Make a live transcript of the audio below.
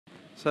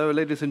So,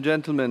 ladies and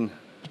gentlemen,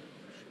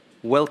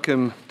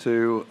 welcome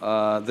to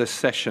this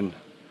session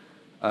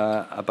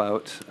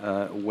about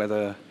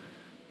whether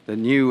the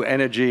new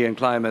energy and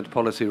climate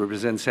policy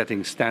represents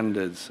setting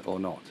standards or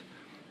not.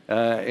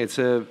 It's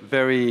a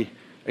very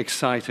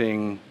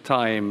exciting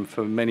time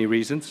for many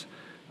reasons.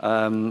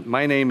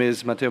 My name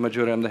is Matteo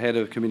Maggiore. I'm the head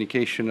of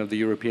communication of the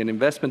European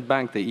Investment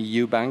Bank, the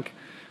EU Bank.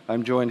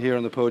 I'm joined here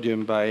on the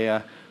podium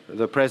by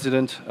the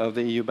president of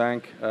the EU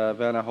Bank,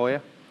 Werner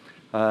Hoyer,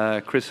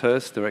 Chris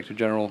Hurst, Director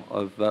General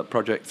of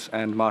Projects,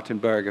 and Martin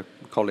Berg, a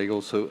colleague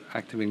also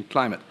active in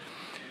climate.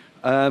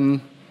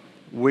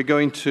 We're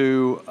going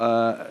to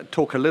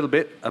talk a little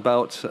bit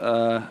about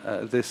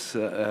this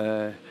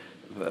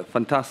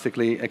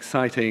fantastically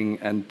exciting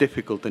and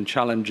difficult and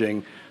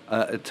challenging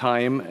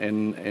time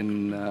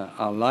in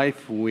our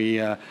life.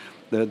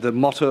 The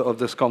motto of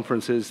this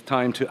conference is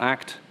time to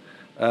act.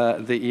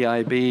 The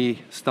EIB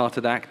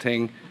started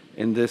acting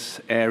in this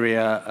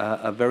area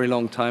a very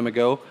long time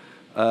ago.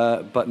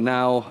 But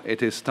now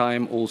it is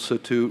time also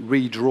to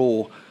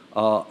redraw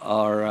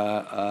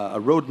our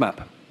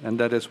roadmap, and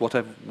that is what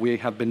we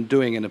have been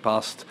doing in the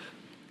past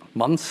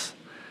months.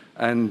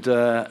 And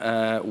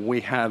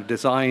we have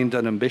designed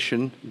an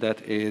ambition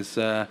that is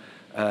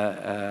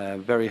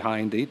very high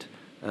indeed,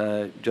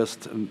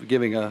 just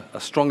giving a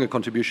stronger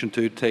contribution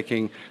to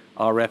taking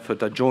our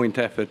effort, a joint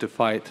effort to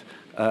fight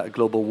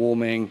global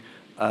warming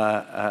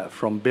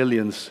from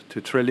billions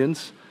to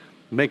trillions,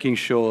 making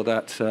sure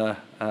that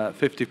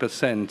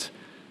 50%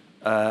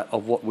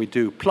 of what we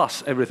do,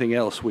 plus everything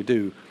else we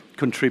do,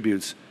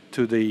 contributes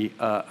to the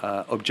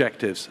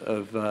objectives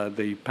of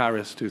the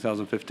Paris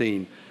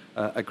 2015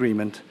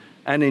 agreement,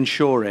 and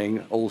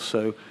ensuring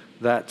also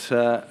that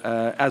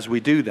as we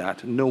do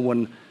that, no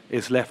one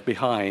is left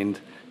behind,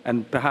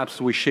 and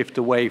perhaps we shift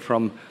away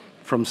from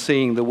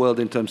seeing the world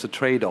in terms of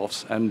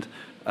trade-offs and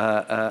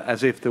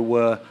as if there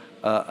were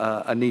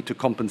a need to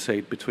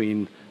compensate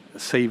between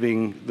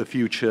saving the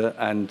future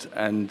and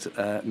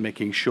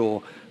making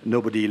sure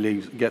nobody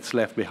gets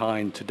left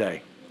behind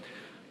today.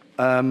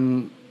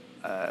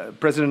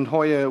 President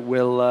Hoyer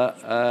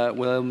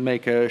will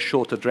make a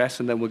short address,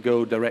 and then we'll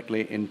go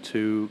directly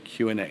into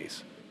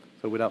Q&As.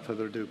 So without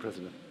further ado,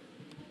 President.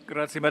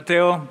 Grazie,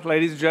 Matteo.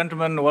 Ladies and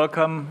gentlemen,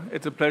 welcome.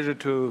 It's a pleasure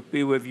to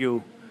be with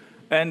you.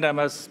 And I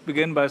must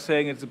begin by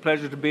saying it's a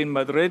pleasure to be in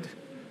Madrid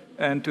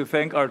and to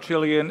thank our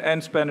Chilean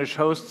and Spanish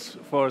hosts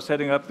for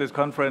setting up this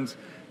conference.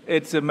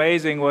 It's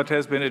amazing what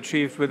has been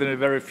achieved within a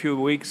very few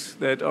weeks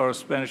that our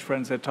Spanish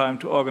friends had time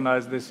to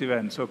organize this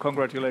event. So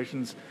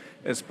congratulations,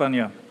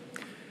 España.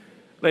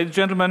 Ladies and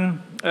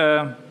gentlemen,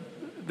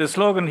 the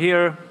slogan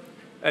here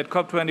at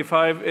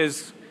COP25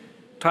 is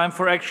time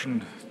for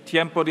action,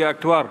 tiempo de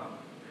actuar.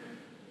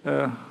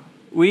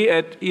 We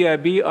at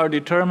EIB are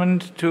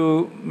determined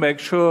to make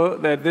sure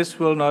that this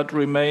will not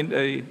remain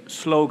a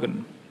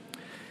slogan.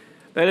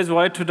 That is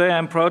why today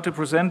I'm proud to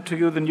present to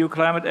you the new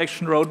Climate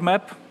Action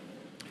Roadmap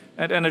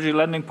and energy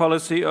lending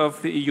policy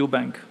of the EU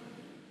Bank.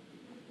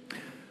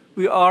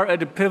 We are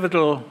at a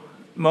pivotal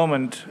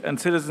moment, and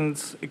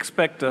citizens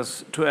expect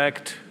us to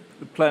act.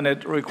 The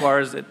planet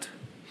requires it.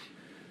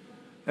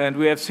 And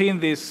we have seen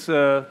this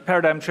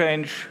paradigm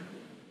change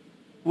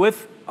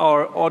with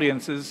our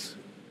audiences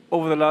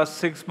over the last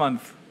 6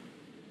 months.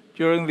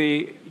 During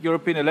the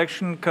European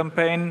election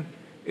campaign,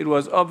 it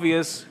was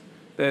obvious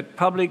that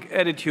public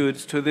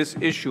attitudes to this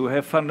issue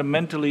have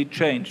fundamentally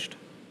changed.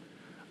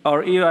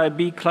 Our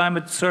EIB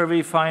climate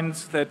survey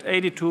finds that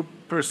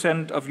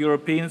 82% of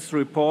Europeans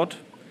report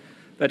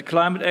that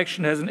climate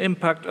action has an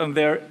impact on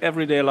their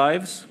everyday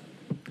lives,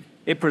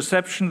 a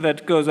perception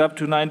that goes up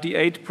to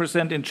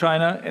 98% in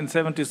China and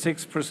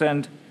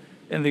 76%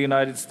 in the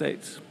United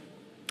States.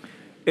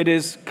 It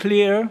is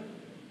clear,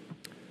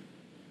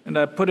 and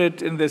I put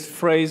it in this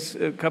phrase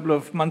a couple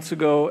of months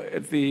ago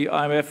at the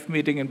IMF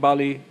meeting in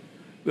Bali,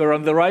 we are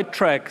on the right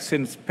track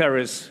since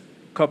Paris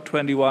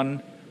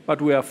COP21, but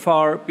we are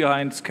far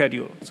behind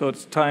schedule, so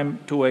it's time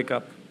to wake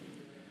up.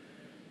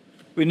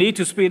 We need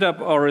to speed up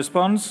our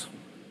response,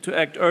 to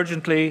act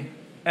urgently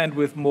and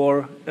with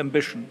more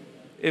ambition.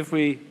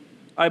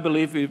 I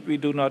believe if we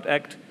do not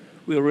act,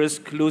 we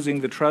risk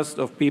losing the trust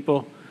of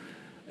people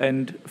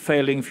and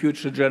failing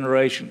future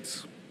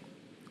generations.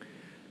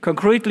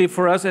 Concretely,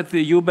 for us at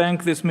the EU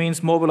Bank, this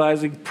means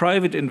mobilizing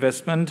private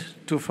investment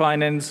to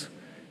finance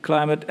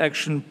climate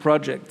action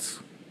projects.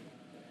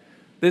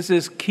 This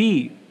is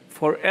key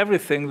for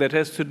everything that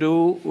has to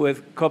do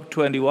with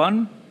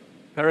COP21,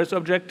 Paris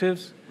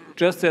objectives,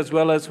 just as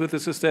well as with the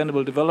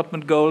Sustainable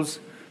Development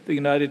Goals the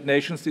United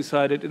Nations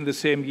decided in the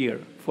same year,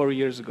 4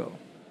 years ago.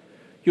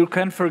 You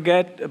can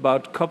forget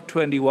about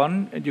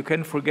COP21 and you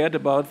can forget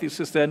about the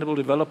Sustainable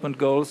Development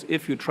Goals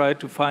if you try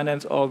to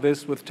finance all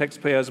this with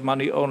taxpayers'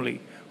 money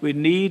only. We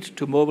need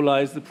to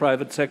mobilize the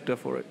private sector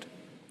for it.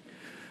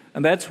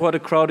 And that's what a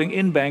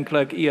crowding-in bank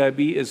like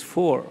EIB is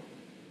for.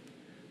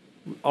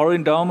 Our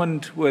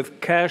endowment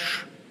with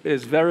cash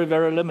is very,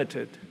 very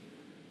limited.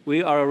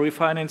 We are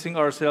refinancing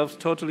ourselves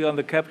totally on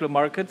the capital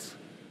markets,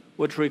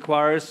 which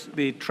requires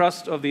the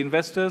trust of the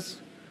investors,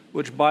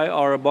 which buy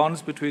our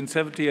bonds between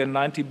 70 and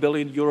 90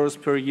 billion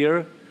euros per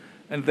year,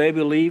 and they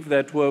believe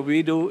that what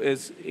we do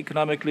is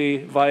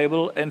economically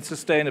viable and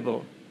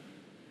sustainable.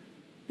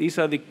 These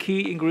are the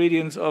key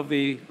ingredients of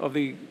the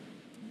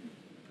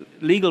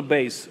legal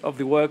base of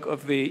the work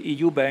of the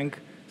EU Bank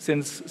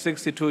since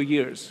 62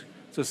 years.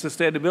 So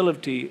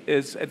sustainability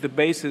is at the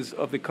basis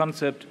of the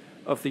concept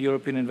of the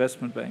European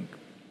Investment Bank.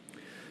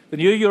 The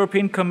new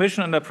European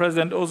Commission under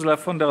President Ursula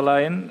von der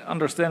Leyen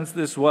understands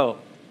this well.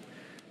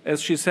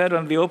 As she said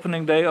on the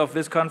opening day of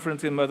this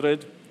conference in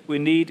Madrid, we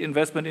need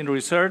investment in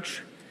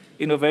research,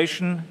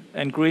 innovation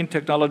and green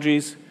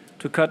technologies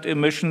to cut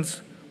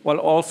emissions while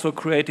also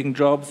creating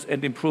jobs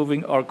and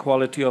improving our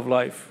quality of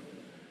life.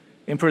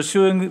 In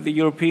pursuing the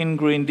European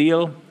Green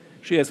Deal,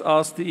 she has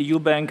asked the EU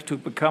Bank to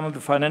become the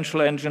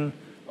financial engine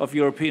of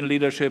European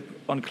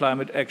leadership on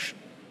climate action.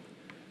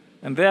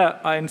 And there,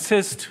 I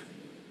insist,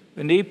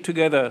 we need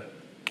to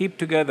keep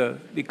together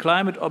the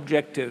climate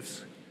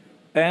objectives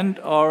and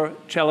our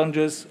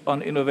challenges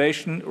on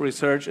innovation,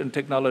 research and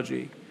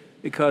technology.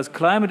 Because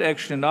climate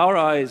action, in our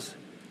eyes,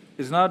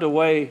 is not a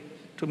way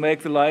to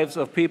make the lives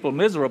of people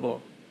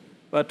miserable,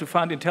 but to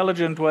find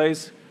intelligent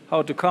ways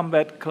how to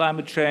combat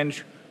climate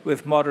change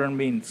with modern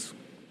means.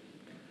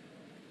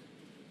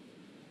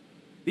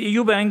 The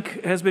EU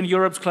Bank has been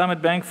Europe's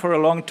climate bank for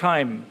a long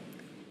time.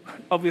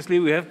 Obviously,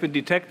 we have been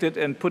detected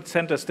and put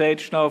center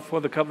stage now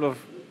for a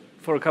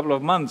couple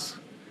of months,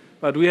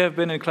 but we have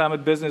been in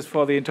climate business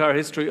for the entire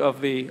history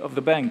of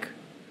the bank.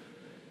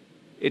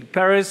 In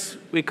Paris,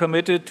 we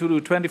committed to do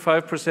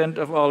 25%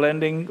 of our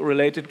lending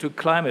related to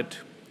climate.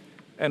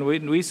 And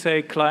when we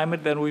say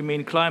climate, then we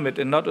mean climate,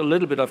 and not a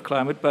little bit of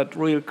climate, but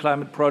real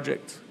climate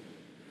projects.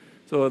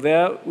 So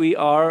there we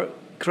are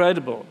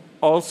credible.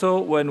 Also,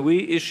 when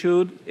we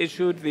issued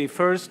the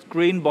first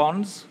green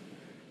bonds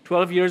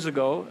 12 years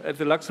ago at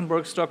the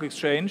Luxembourg Stock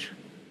Exchange,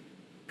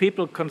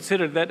 people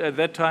considered that at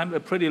that time a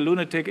pretty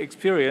lunatic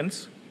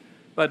experience.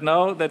 But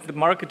now that the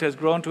market has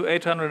grown to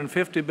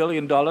 $850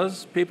 billion,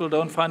 people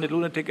don't find it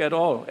lunatic at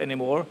all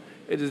anymore.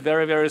 It is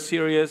very, very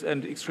serious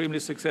and extremely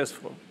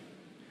successful.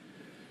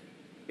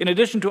 In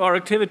addition to our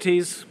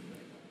activities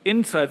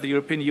inside the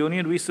European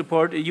Union, we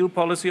support EU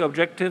policy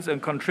objectives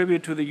and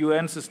contribute to the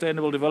UN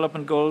Sustainable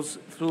Development Goals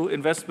through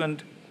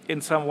investment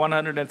in some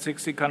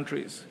 160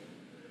 countries.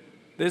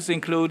 This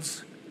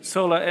includes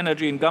solar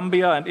energy in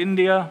Gambia and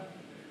India,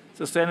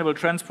 sustainable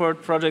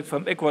transport projects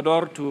from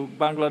Ecuador to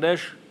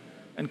Bangladesh,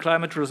 and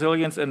climate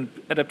resilience and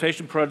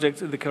adaptation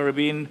projects in the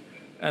Caribbean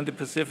and the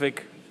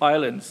Pacific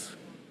Islands.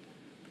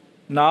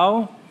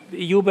 Now, the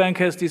EU Bank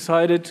has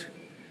decided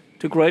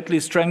to greatly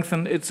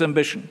strengthen its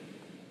ambition.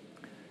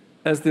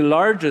 As the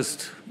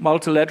largest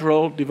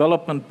multilateral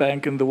development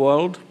bank in the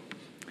world,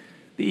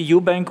 the EU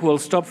Bank will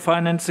stop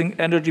financing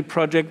energy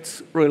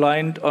projects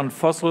reliant on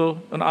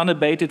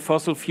unabated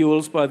fossil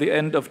fuels by the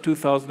end of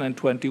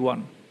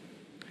 2021.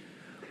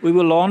 We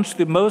will launch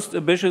the most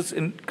ambitious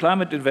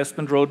climate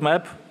investment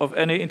roadmap of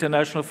any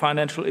international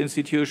financial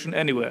institution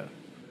anywhere.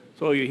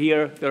 So you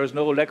hear there is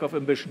no lack of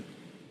ambition.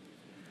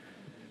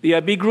 The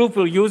EIB Group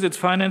will use its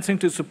financing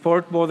to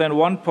support more than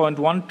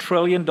 $1.1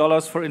 trillion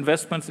for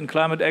investments in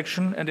climate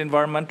action and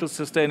environmental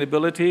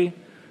sustainability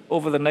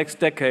over the next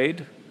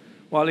decade,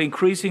 while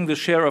increasing the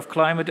share of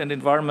climate and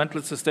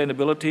environmental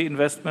sustainability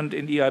investment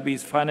in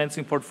EIB's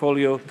financing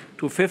portfolio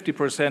to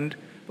 50%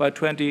 by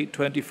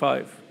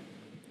 2025.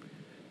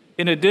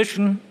 In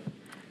addition,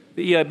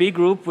 the EIB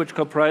Group, which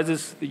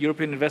comprises the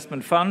European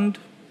Investment Fund,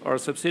 our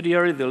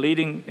subsidiary, the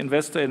leading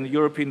investor in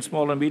European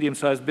small and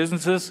medium-sized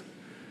businesses,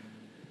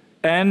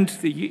 and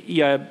the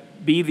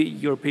EIB, the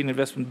European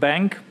Investment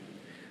Bank,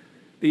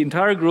 the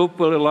entire group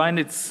will align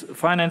its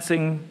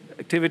financing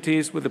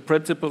activities with the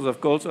principles of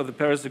goals of the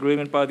Paris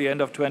Agreement by the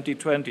end of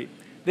 2020.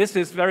 This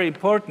is very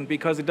important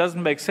because it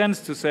doesn't make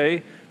sense to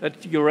say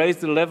that you raise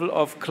the level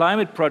of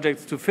climate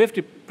projects to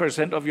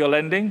 50% of your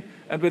lending,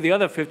 and with the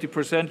other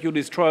 50% you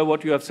destroy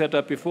what you have set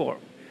up before.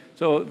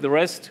 So the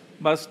rest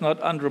must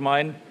not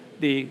undermine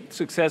the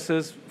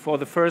successes for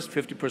the first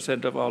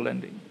 50% of our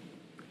lending.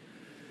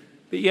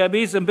 The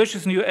EIB's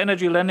ambitious new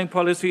energy lending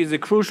policy is a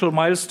crucial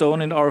milestone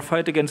in our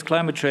fight against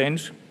climate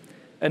change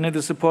and in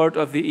the support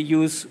of the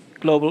EU's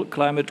global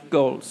climate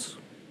goals.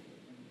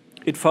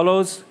 It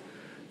follows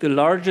the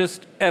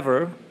largest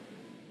ever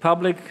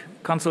public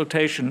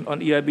consultation on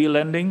EIB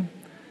lending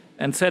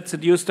and sets a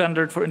new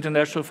standard for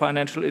international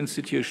financial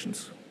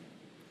institutions.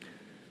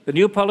 The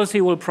new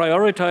policy will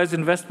prioritize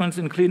investments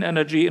in clean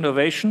energy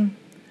innovation,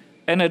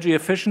 energy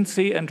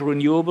efficiency and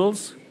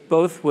renewables,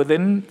 both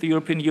within the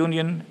European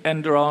Union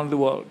and around the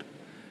world.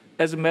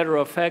 As a matter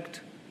of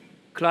fact,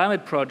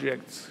 climate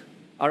projects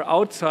are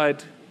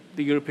outside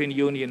the European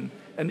Union,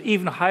 an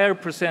even higher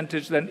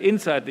percentage than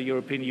inside the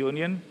European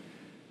Union.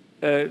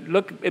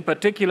 Look in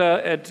particular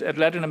at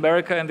Latin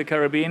America and the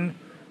Caribbean,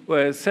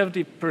 where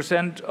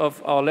 70%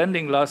 of our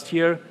lending last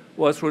year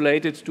was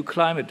related to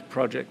climate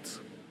projects.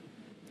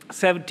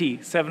 70.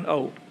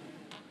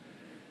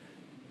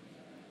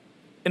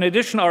 In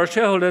addition, our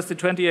shareholders, the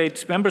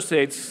 28 member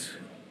states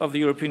of the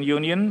European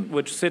Union,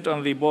 which sit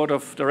on the board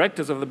of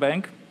directors of the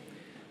bank,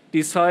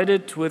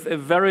 decided with a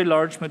very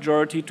large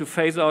majority to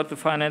phase out the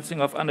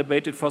financing of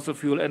unabated fossil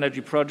fuel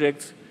energy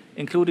projects,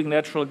 including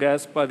natural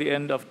gas, by the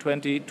end of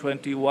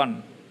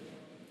 2021.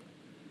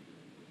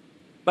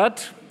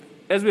 But,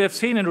 as we have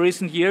seen in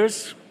recent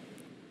years,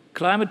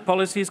 climate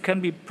policies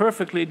can be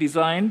perfectly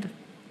designed,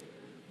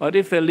 but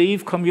if they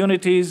leave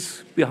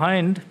communities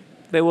behind,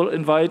 they will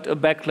invite a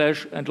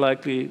backlash and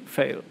likely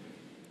fail.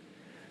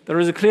 There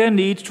is a clear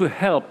need to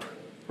help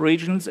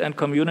regions and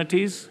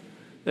communities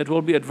that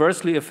will be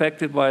adversely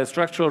affected by a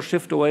structural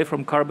shift away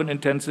from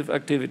carbon-intensive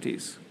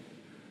activities.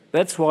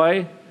 That's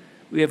why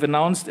we have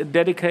announced a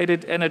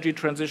dedicated energy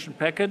transition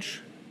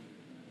package.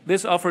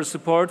 This offers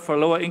support for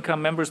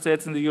lower-income member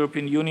states in the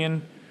European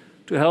Union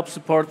to help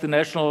support the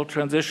national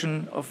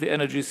transition of the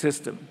energy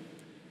system.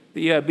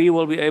 The EIB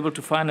will be able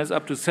to finance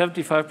up to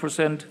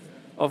 75%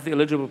 of the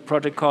eligible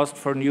project cost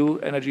for new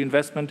energy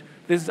investment.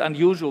 This is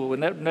unusual. We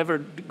never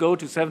go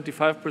to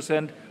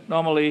 75%.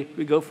 Normally,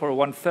 we go for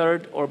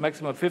 1/3 or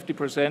maximum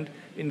 50%.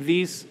 In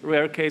these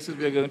rare cases,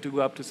 we are going to go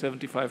up to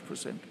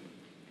 75%.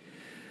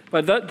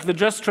 But the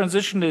just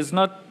transition is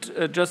not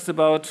just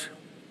about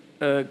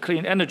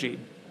clean energy.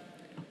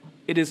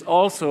 It is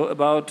also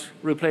about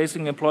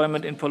replacing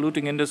employment in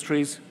polluting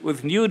industries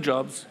with new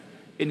jobs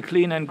in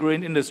clean and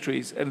green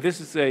industries. And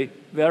this is a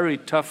very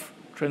tough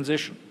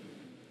transition.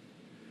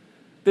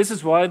 This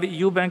is why the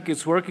EU Bank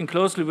is working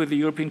closely with the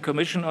European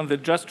Commission on the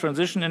Just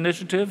Transition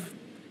Initiative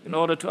in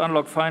order to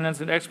unlock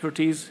finance and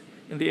expertise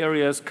in the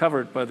areas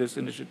covered by this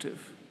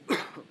initiative.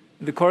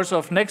 In the course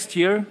of next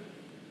year,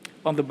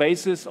 on the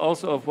basis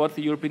also of what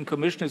the European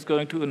Commission is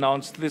going to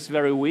announce this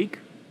very week,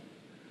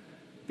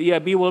 the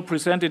EIB will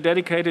present a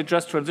dedicated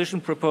Just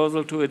Transition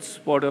proposal to its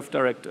Board of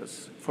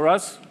Directors. For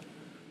us,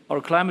 our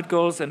climate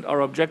goals and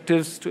our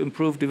objectives to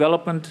improve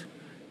development,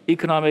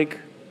 economic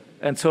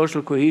and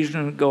social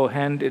cohesion go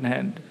hand in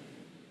hand.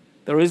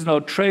 There is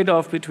no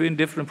trade-off between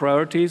different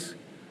priorities.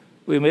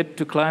 We commit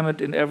to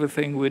climate in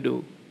everything we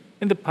do.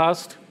 In the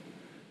past,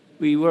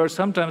 we were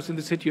sometimes in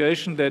the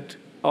situation that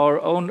our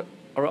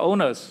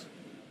owners,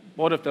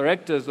 Board of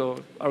Directors or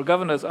our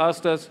governors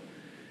asked us,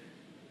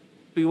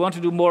 do you want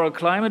to do more on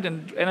climate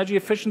and energy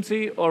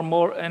efficiency or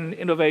more on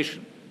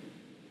innovation?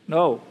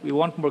 No, we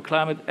want more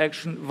climate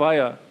action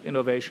via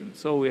innovation.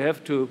 So we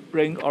have to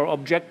bring our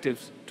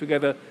objectives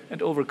together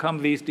and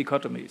overcome these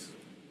dichotomies.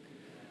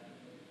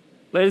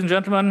 Ladies and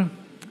gentlemen,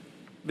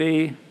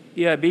 the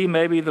EIB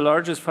may be the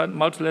largest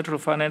multilateral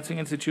financing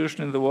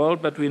institution in the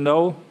world, but we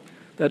know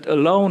that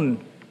alone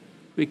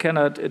we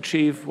cannot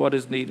achieve what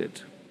is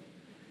needed.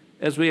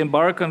 As we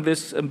embark on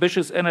this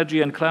ambitious energy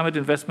and climate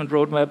investment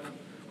roadmap,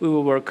 we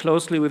will work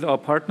closely with our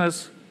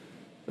partners,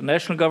 the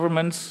national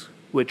governments,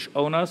 which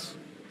own us,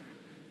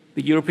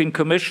 the European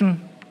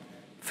Commission,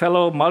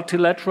 fellow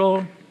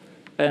multilateral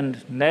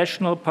and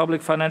national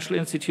public financial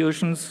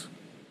institutions,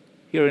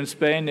 here in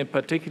Spain in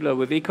particular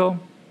with ECO,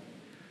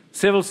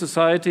 civil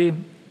society,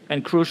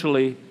 and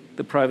crucially,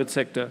 the private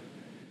sector,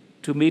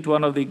 to meet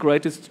one of the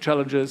greatest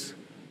challenges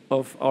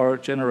of our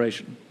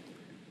generation.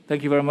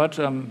 Thank you very much.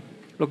 I'm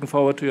looking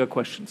forward to your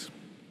questions.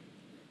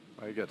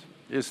 Very good.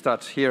 You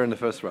start here in the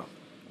first row.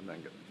 And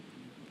then go.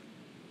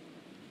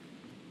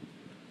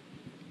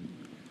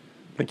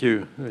 Thank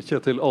you.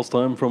 Kjetil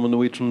Alstheim from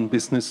Norwegian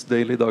Business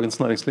Daily, Dagens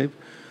Næringsliv.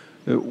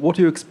 What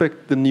do you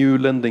expect the new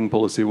lending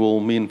policy will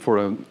mean for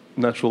a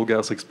natural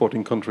gas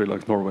exporting country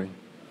like Norway?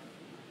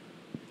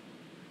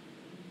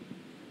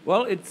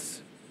 Well,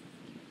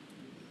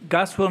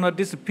 gas will not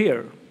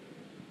disappear.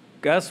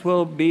 Gas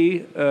will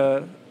be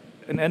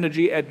an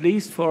energy at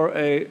least for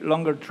a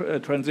longer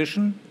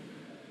transition.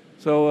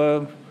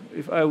 So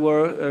if I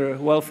were a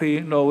wealthy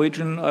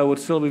Norwegian, I would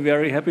still be a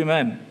very happy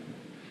man.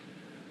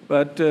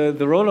 But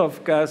the role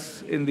of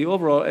gas in the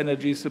overall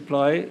energy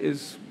supply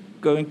is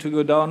going to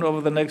go down over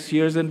the next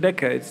years and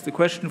decades. The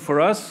question for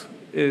us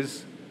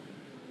is,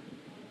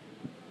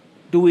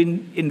 do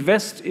we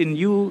invest in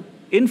new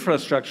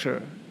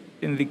infrastructure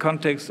in the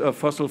context of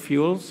fossil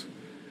fuels?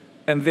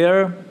 And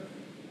there,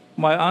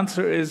 my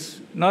answer is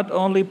not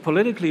only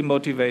politically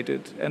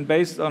motivated and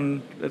based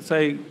on, let's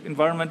say,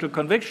 environmental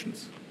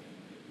convictions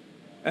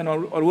and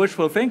on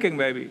wishful thinking,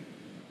 maybe.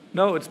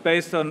 No, it's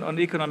based on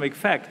economic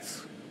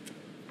facts.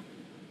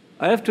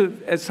 I have to,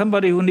 as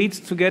somebody who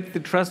needs to get the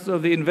trust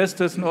of the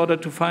investors in order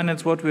to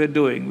finance what we are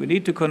doing, we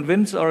need to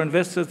convince our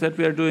investors that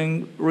we are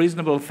doing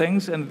reasonable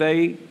things and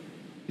they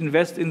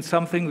invest in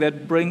something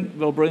that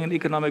will bring an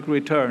economic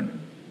return.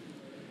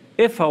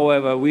 If,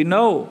 however, we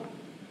know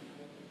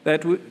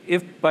that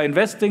if by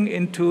investing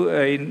into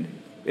an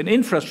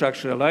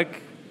infrastructure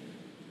like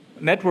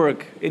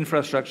network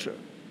infrastructure,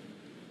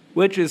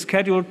 which is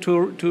scheduled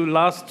to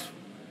last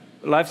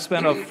a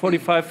lifespan of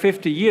 45,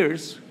 50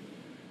 years,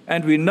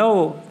 and we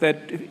know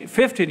that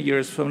 15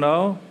 years from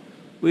now,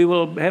 we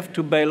will have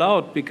to bail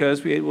out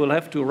because we will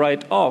have to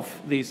write off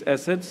these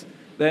assets,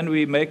 then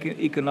we make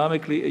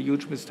economically a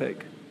huge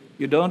mistake.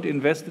 You don't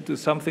invest into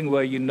something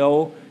where you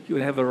know you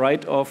will have a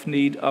write-off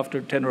need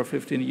after 10 or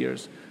 15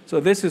 years. So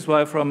this is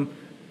why from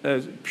a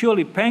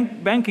purely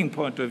banking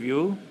point of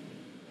view,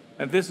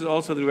 and this is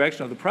also the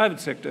reaction of the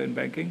private sector in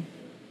banking,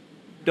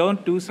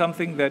 don't do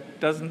something that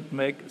doesn't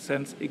make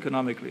sense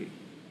economically.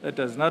 That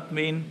does not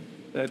mean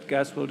that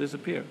gas will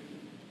disappear.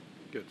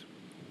 Good.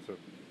 So,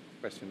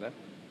 question there,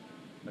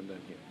 and then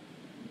here.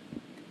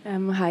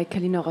 Hi,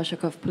 Kalina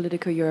Roshakov,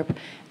 Politico Europe.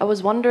 I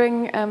was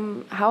wondering,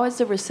 how has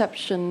the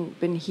reception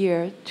been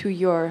here to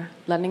your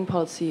lending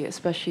policy,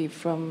 especially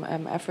from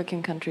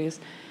African countries?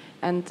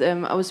 And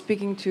I was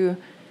speaking to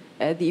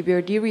the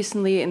EBRD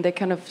recently, and they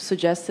kind of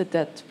suggested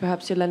that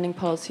perhaps your lending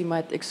policy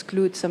might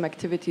exclude some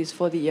activities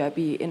for the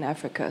EIB in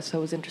Africa. So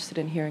I was interested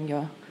in hearing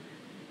your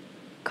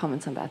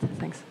comments on that.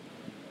 Thanks.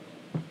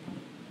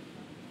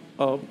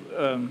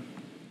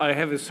 I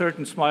have a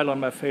certain smile on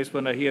my face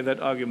when I hear that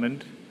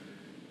argument.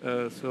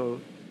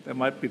 So there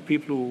might be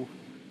people who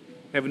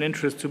have an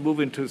interest to move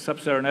into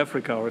sub-Saharan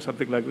Africa or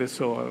something like this,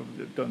 so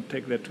don't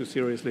take that too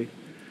seriously.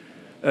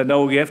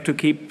 No, we have to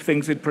keep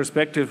things in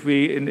perspective.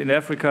 We, in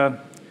Africa,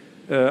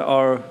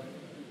 our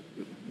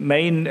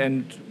main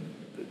and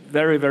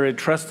very, very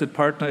trusted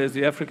partner is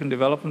the African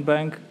Development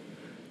Bank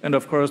and,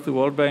 of course, the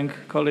World Bank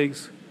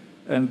colleagues.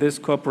 And this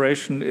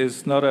cooperation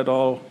is not at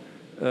all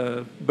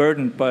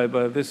burdened by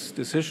this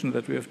decision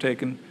that we have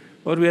taken.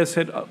 What we have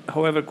said,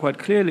 however, quite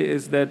clearly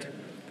is that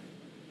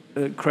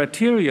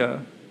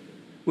criteria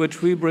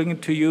which we bring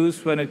into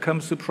use when it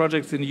comes to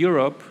projects in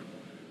Europe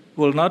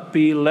will not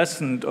be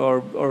lessened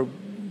or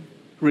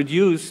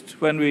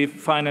reduced when we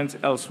finance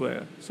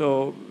elsewhere.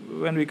 So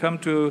when we come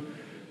to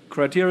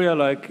criteria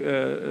like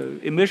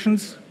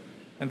emissions,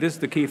 and this is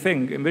the key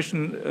thing,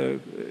 emission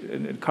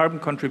and carbon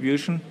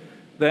contribution,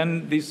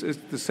 then this is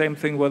the same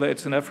thing whether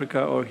it's in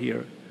Africa or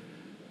here.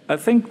 I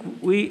think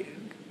we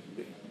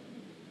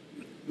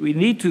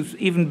need to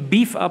even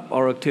beef up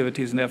our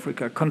activities in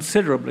Africa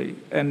considerably.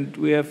 And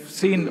we have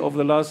seen over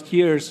the last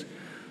years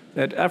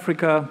that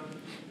Africa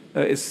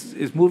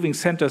is moving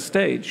center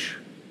stage.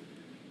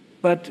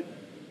 But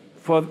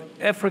for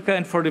Africa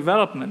and for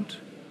development,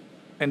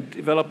 and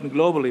development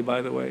globally,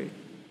 by the way,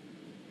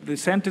 the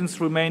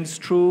sentence remains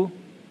true.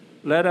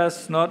 Let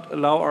us not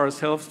allow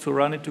ourselves to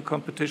run into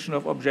competition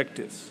of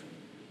objectives.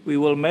 We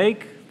will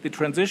make the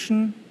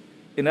transition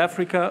in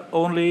Africa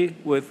only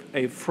with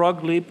a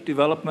frog leap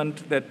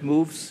development that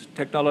moves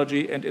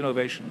technology and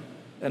innovation,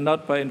 and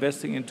not by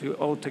investing into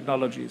old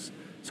technologies.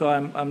 So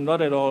I'm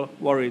not at all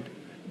worried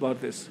about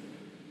this.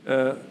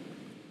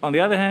 On the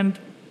other hand,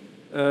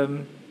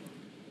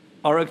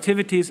 our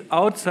activities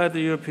outside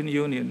the European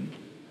Union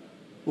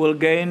will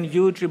gain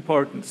huge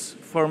importance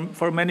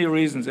for many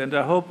reasons, and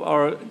I hope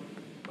our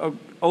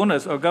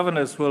owners or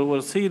governors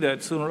will see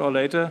that sooner or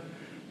later,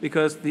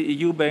 because the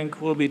EU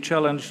Bank will be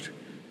challenged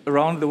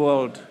around the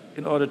world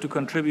in order to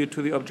contribute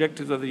to the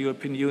objectives of the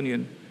European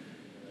Union.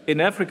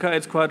 In Africa,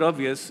 it's quite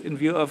obvious in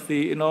view of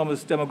the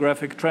enormous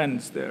demographic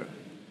trends there.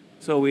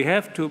 So we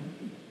have to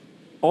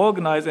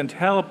organize and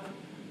help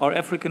our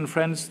African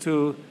friends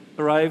to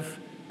arrive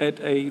at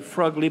a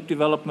frog leap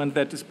development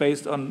that is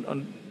based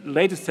on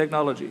latest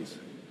technologies.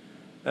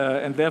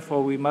 And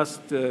therefore, we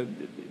must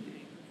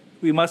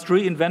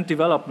reinvent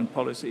development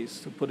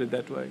policies, to put it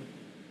that way.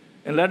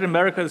 In Latin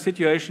America, the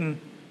situation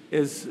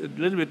is a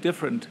little bit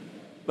different.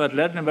 But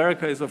Latin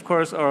America is, of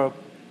course, our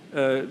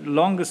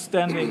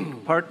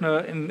longest-standing partner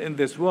in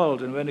this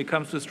world. And when it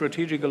comes to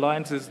strategic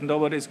alliances,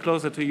 nobody is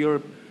closer to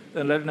Europe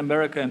than Latin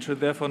America and should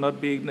therefore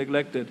not be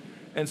neglected.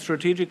 And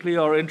strategically,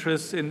 our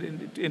interests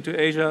into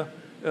Asia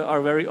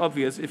are very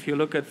obvious if you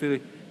look at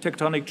the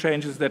tectonic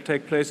changes that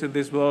take place in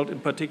this world, in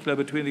particular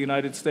between the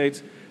United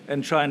States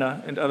and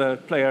China and other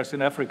players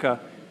in Africa,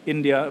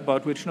 India,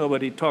 about which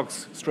nobody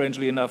talks,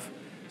 strangely enough.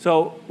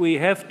 So we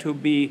have to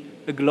be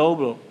a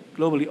globally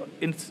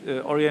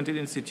oriented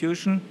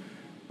institution,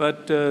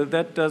 but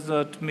that does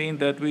not mean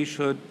that we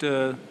should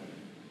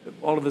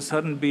all of a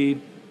sudden be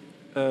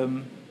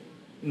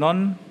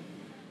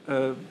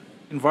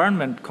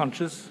non-environment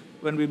conscious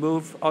when we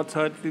move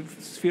outside the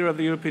sphere of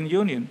the European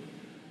Union.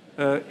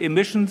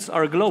 Emissions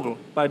are global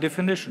by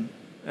definition,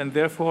 and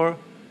therefore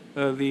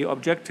the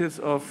objectives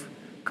of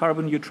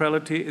carbon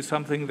neutrality is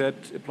something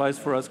that applies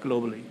for us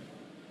globally.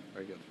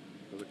 Very good.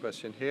 There's a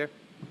question here.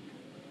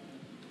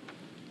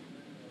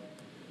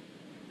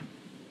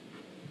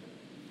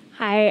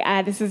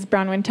 Hi, this is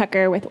Bronwyn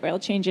Tucker with Oil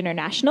Change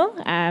International.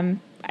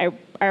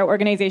 Our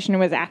organization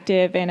was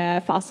active in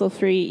a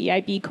fossil-free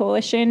EIB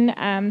coalition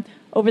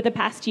over the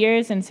past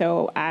years, and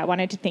so I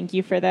wanted to thank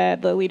you for the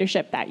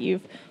leadership that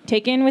you've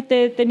taken with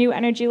the new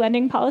energy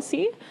lending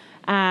policy.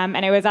 And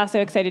I was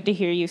also excited to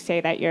hear you say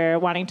that you're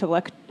wanting to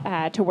look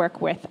to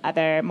work with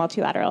other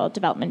multilateral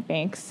development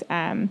banks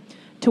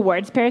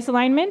towards Paris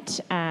alignment.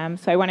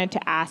 So I wanted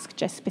to ask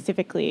just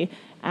specifically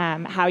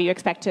how you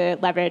expect to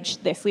leverage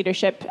this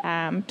leadership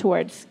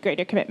towards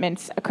greater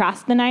commitments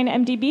across the 9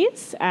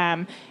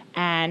 MDBs,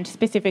 and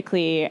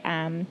specifically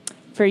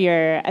for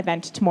your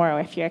event tomorrow,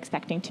 if you're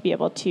expecting to be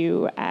able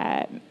to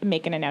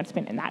make an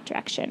announcement in that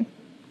direction.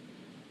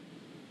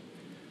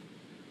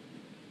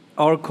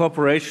 Our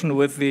cooperation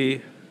with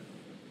the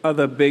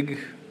other big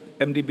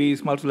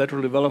MDBs,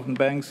 multilateral development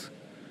banks,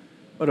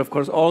 but of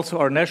course also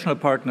our national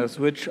partners,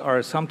 which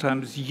are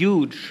sometimes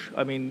huge.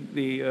 I mean,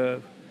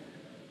 the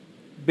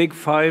big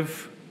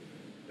five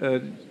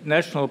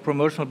national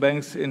promotional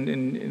banks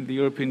in the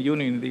European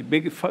Union,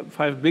 the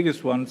five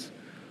biggest ones,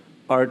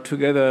 are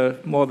together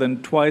more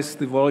than twice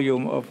the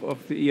volume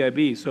of the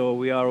EIB. So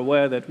we are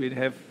aware that we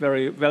have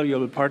very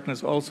valuable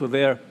partners also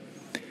there.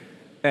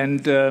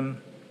 And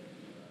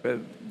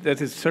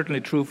that is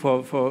certainly true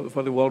for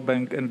the World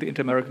Bank and the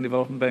Inter-American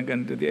Development Bank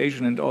and the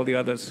Asian and all the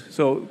others.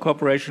 So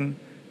cooperation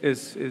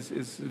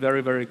is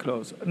very, very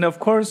close. And of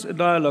course, a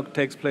dialogue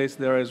takes place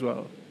there as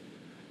well.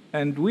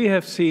 And we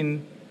have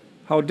seen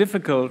how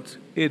difficult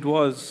it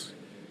was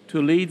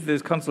to lead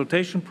this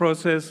consultation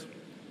process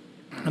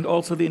and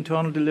also the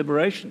internal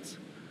deliberations.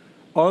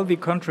 All the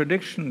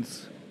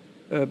contradictions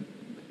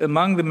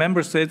among the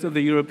member states of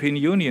the European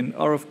Union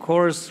are, of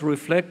course,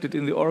 reflected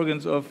in the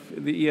organs of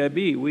the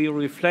EIB. We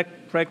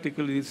reflect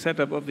practically the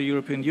setup of the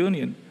European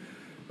Union.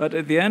 But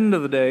at the end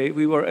of the day,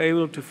 we were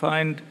able to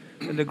find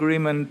an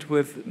agreement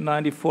with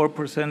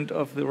 94%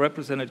 of the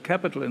represented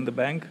capital in the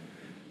bank.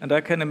 And I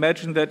can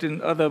imagine that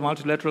in other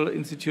multilateral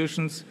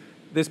institutions,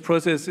 this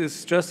process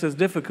is just as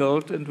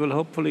difficult and will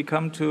hopefully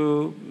come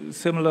to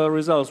similar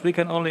results. We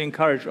can only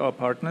encourage our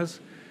partners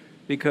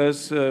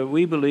because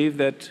we believe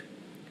that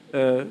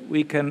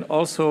we can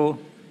also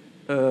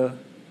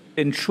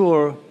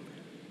ensure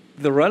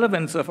the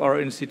relevance of our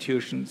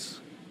institutions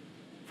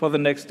for the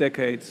next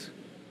decades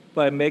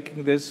by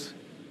making this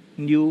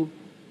new,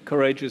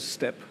 courageous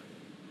step.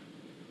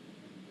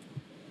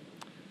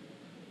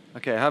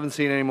 Okay, I haven't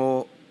seen any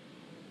more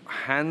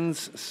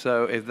hands,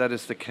 so if that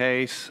is the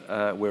case,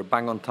 we're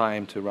bang on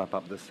time to wrap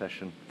up this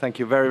session. Thank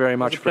you very, very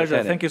much for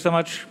attending. Thank you so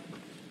much.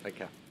 Take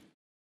care.